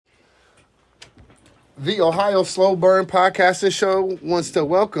The Ohio Slowburn Podcasting Show wants to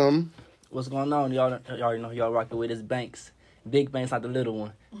welcome. What's going on? Y'all already know who y'all rocking with. It's Bankz. Big Bankz, not the little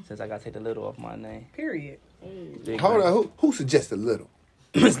one. Since I gotta take the little off my name. Period. Hold on, who suggested little?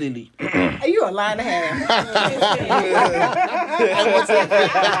 Miss Lily. Are you a lie and a half?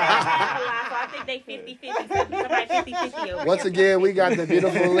 I think they 50-50. Somebody 50-50 over Once here. again, we got the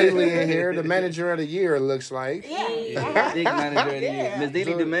beautiful Lily in here, the manager of the year, it looks like. Yeah. Big manager of the year. Yeah. Miss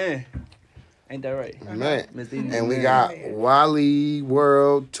Lily the man. Ain't that right? Man. Miss Lily And the we man. got Wally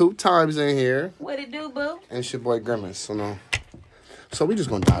World 2 times in here. What it do, boo? And it's your boy Grimace. So we just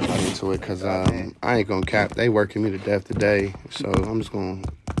gonna dive right into it because I ain't gonna cap. They working me to death today. So I'm just gonna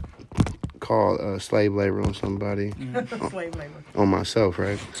call slave labor on somebody. Slave labor. On myself,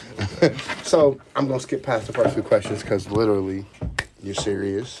 right? So I'm gonna skip past the first few questions because literally you're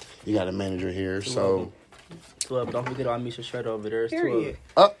serious. You got a manager here, so 12, don't forget about Misha Shredder over there. It's 12.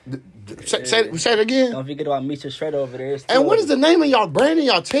 Period. say it again. Don't forget about Misha Shredder over there. It's 12. And what is the name of y'all brand and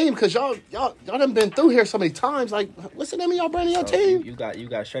y'all team? Because y'all done been through here so many times. Like, what's the name of y'all brand and y'all So team? You got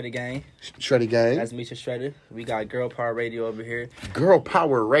Shredder Gang. Shreddy Gang. That's Misha Shredder. We got Girl Power Radio over here. Girl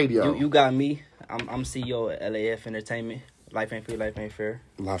Power Radio. You got me. I'm CEO at LAF Entertainment. Life ain't free, life ain't fair.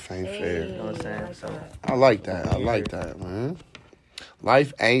 Life ain't You fair. know what I'm saying? So I like that, man.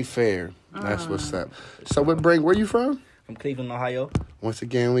 Life ain't fair. That's what's up. So where you from? from Cleveland, Ohio. Once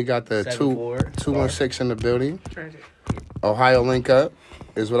again, we got the 216 in the building. Tragic. Ohio link up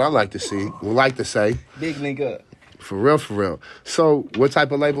is what I like to see. We like to say. Big link up. For real. So, what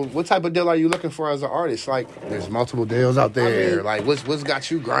type of deal are you looking for as an artist? Like, there's multiple deals out there. Like, what's got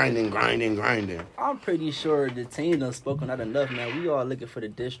you grinding? I'm pretty sure the team done spoken out enough, man. We all looking for the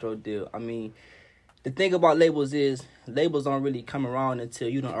distro deal. I mean, the thing about labels is labels don't really come around until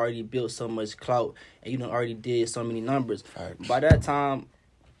you done already built so much clout and you done already did so many numbers. Facts. By that time,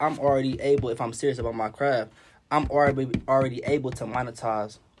 I'm already able, if I'm serious about my craft, I'm already able to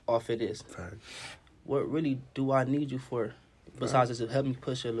monetize off of this. Facts. What really do I need you for? Besides just to help me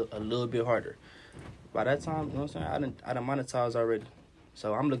push it a little bit harder. By that time, you know what I'm saying? I done monetized already.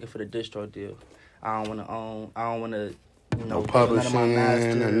 So I'm looking for the distro deal. I don't want to own. I don't want to, No publishing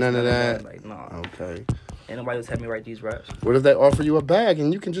and none of that. Like, nah. Okay. Ain't nobody else help me write these raps. What if they offer you a bag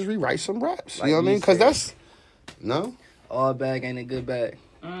and you can just rewrite some raps? Like You know what I we mean? Because said. that's... No? All bag ain't a good bag.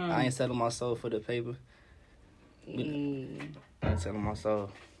 I ain't selling my soul for the paper. I ain't selling my soul.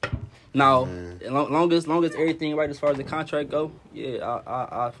 Now, long as everything right as far as the contract go, yeah,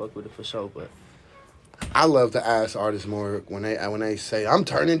 I fuck with it for sure. But I love to ask artists more when they say, I'm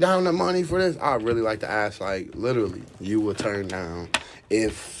turning down the money for this. I really like to ask, like, literally, you will turn down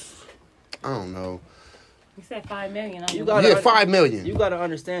if, I don't know. You said $5 million. you gotta $5 million. You gotta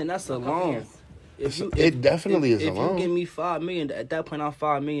understand that's a loan. It definitely is a loan. If you give me $5 million, at that point I'm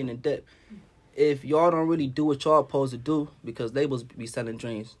 $5 million in debt. If y'all don't really do what y'all supposed to do, because labels be selling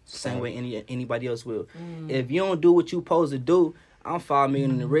dreams the same way anybody else will. If you don't do what you supposed to do, I'm $5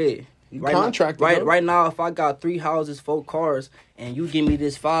 million in the red. Right now, if I got 3 houses, 4 cars, and you give me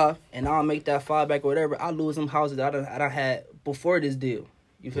this 5, and I'll make that 5 back or whatever, I lose them houses that I done had before this deal.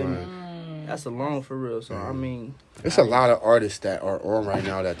 You feel me? That's a loan for real. So I mean, It's a lot of artists that are on right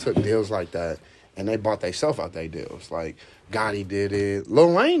now that took deals like that, and they bought themselves out their deals. Like, Gotti did it.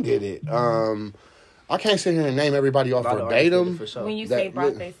 Lil Wayne did it. I can't sit here and name everybody off a lot of artists did it verbatim. for sure. When you say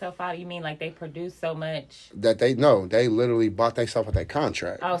brought themselves out, you mean like they produced so much? That they literally bought themselves with their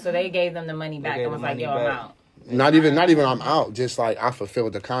contract. Oh, so they gave them the money back gave and was the like, money yo, I'm back. out. Not even I'm out. Just like I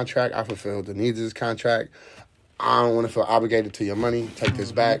fulfilled the contract. I fulfilled the needs of this contract. I don't want to feel obligated to your money. Take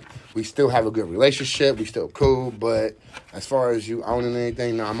this back. We still have a good relationship. We still cool. But as far as you owning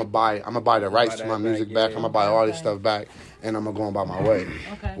anything, no, I'm gonna buy the rights to my music back. I'm gonna buy all this stuff back, and I'm gonna go about my way.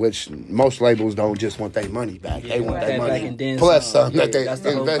 Okay. Which most labels don't just want their money back. They want their that money back and then plus some. something that they That's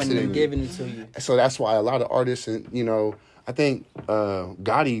the whole invested point of in. giving it to you. So that's why a lot of artists, and I think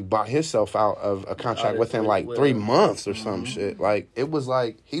Gotti bought himself out of a contract within like 3 months or some shit. Like, it was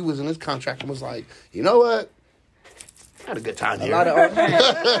like he was in his contract and was like, you know what? I had a good time here.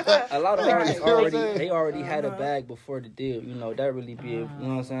 A lot of artists already had a bag before the deal. You know, that really be, you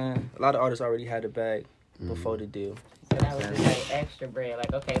know what I'm saying? A lot of artists already had a bag before the deal. So that was just like extra bread.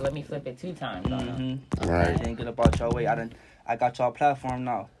 Like, okay, let me flip it 2 times on them. Right. Didn't get about your way. I got y'all platform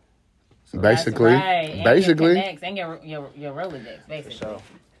now. Basically. That's right. And Basically. your connects and your Rolodex, basically. For sure.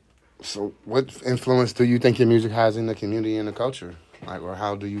 So what influence do you think your music has in the community and the culture? Like, or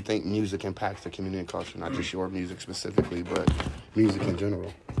how do you think music impacts the community and culture? Not just your music specifically, but music in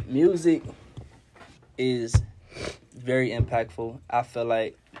general. Music is very impactful. I feel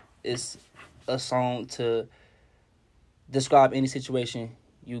like it's a song to describe any situation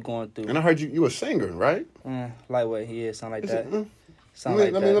you going through. And I heard you a singer, right? Lightweight, yeah, something like that.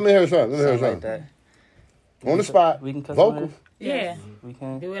 Let me hear something. Like that. On the spot. We can cuss vocal. on this? Yeah. We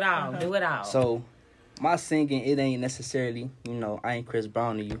can. Do it all. Do it all. So, my singing, it ain't necessarily, I ain't Chris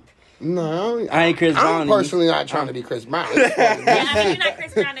Brown to you. No, I ain't Chris Brown. I'm personally not trying to be Chris Brown. yeah, I mean, you're not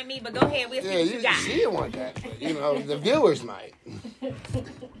Chris Brown to me, but go ahead. We'll see what you got. She didn't want that. But, the viewers might.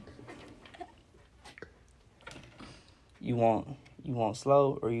 You want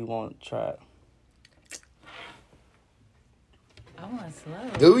slow or you want trap? I want slow.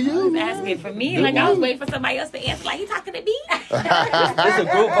 Do you? I was asking for me. I was waiting for somebody else to answer. Like, he talking to me? It's a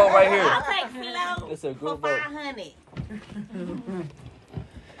group vote right here. I'll take slow It's a group for vote. 500.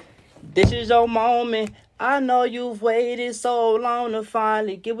 This is your moment. I know you've waited so long to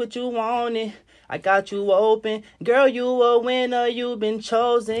finally get what you wanted. I got you open. Girl, you a winner. You've been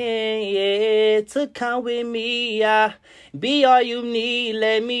chosen, yeah, to come with me. Yeah. Be all you need.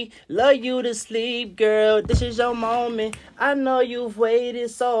 Let me love you to sleep, girl. This is your moment. I know you've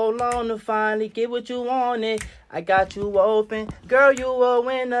waited so long to finally get what you wanted. I got you open. Girl, you a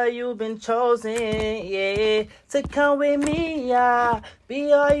winner. You've been chosen, yeah, to come with me. Yeah.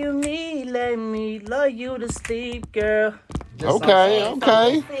 Be all you need. Let me love you to sleep, girl.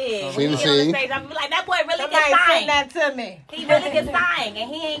 Okay. See the scene. I'm like, that boy really Somebody can send sing. that to me. He really can sing, and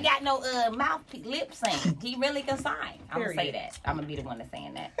he ain't got no lip sync. He really can sing. I'm gonna say that. I'm gonna be the one that's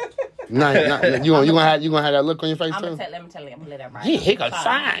saying that. You gonna have that look on your face I'm too? gonna let everybody. He can sing.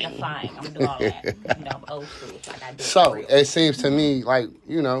 I'm gonna do all that. I'm old school, like I do. So it seems to me like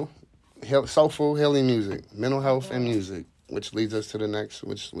soulful healing music, mental health, and music, which leads us to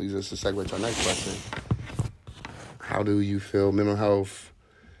segue to our next question. How do you feel mental health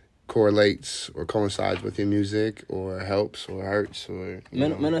correlates or coincides with your music, or helps or hurts, or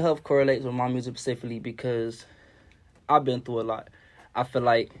mental health correlates with my music specifically because I've been through a lot. I feel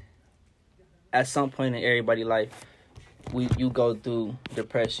like at some point in everybody's life, you go through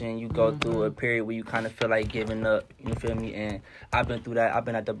depression, you go through a period where you kind of feel like giving up. You feel me? And I've been through that. I've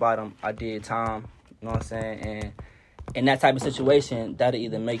been at the bottom. I did time. You know what I'm saying? And in that type of situation, that'll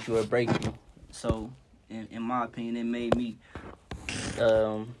either make you or break you. So, in my opinion, it made me,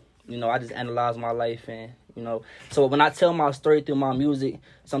 I just analyze my life and, So when I tell my story through my music,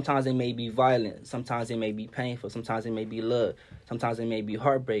 sometimes it may be violent. Sometimes it may be painful. Sometimes it may be love. Sometimes it may be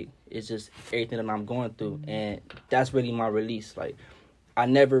heartbreak. It's just everything that I'm going through. And that's really my release. Like, I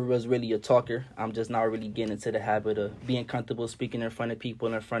never was really a talker. I'm just not really getting into the habit of being comfortable speaking in front of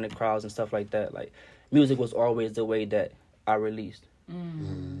people, in front of crowds and stuff like that. Like, music was always the way that I released.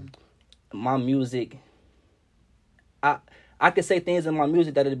 My music, I could say things in my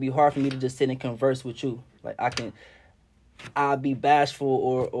music that it'd be hard for me to just sit and converse with you. Like, I'll be bashful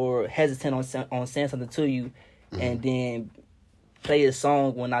or hesitant on saying something to you, and then play a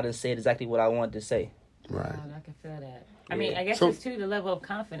song when I done said exactly what I wanted to say. Right. I can feel that. I mean, I guess it's too the level of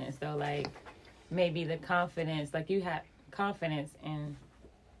confidence, though. Like, maybe the confidence, like you have confidence in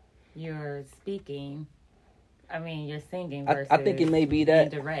your speaking. I mean, your singing versus I think it may be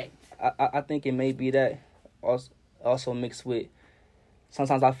that. Direct. I think it may be that. Also mixed with,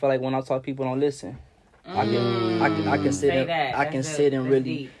 sometimes I feel like when I talk, people don't listen. I can sit and really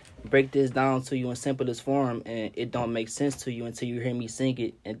deep. Break this down to you in simplest form, and it don't make sense to you until you hear me sing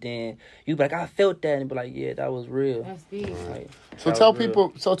it, and then you be like, I felt that, and be like, yeah, that was real. That's deep. Like, So tell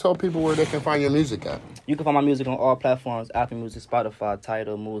people where they can find your music at. You can find my music on all platforms: Apple Music, Spotify,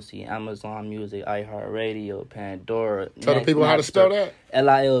 Tidal, Moosey, Amazon Music, iHeartRadio, Pandora. Tell the people how to spell that.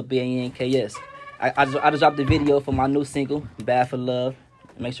 LILBANKS. I just dropped the video for my new single, Bad for Love.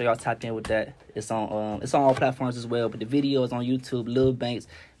 Make sure y'all tap in with that. It's on all platforms as well. But the video is on YouTube. Lil Bankz,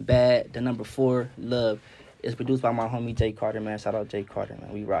 Bad, 4, Love. It's produced by my homie Jay Carter, man. Shout out Jay Carter,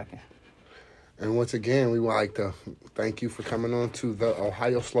 man. We rocking. And once again, we would like to thank you for coming on to the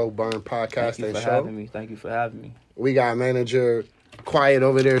Ohio Slowburn podcast and show. Thank you for having me. We got manager Quiet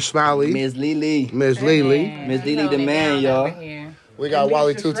over there, Smiley. Ms. Lily. Ms. Lily. Ms. Lily the man, y'all. We got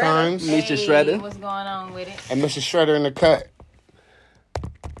Wally 2 times. Mr. Shredder. What's going on with it? And Mr. Shredder in the cut.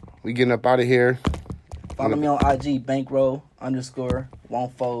 We getting up out of here. Follow me on IG, bankroll _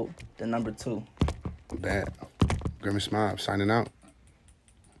 won't fold 2. Bad. Grimmy Smile signing out.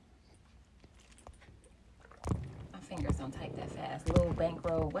 My fingers don't type that fast. Little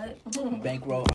bankroll, what? Bankroll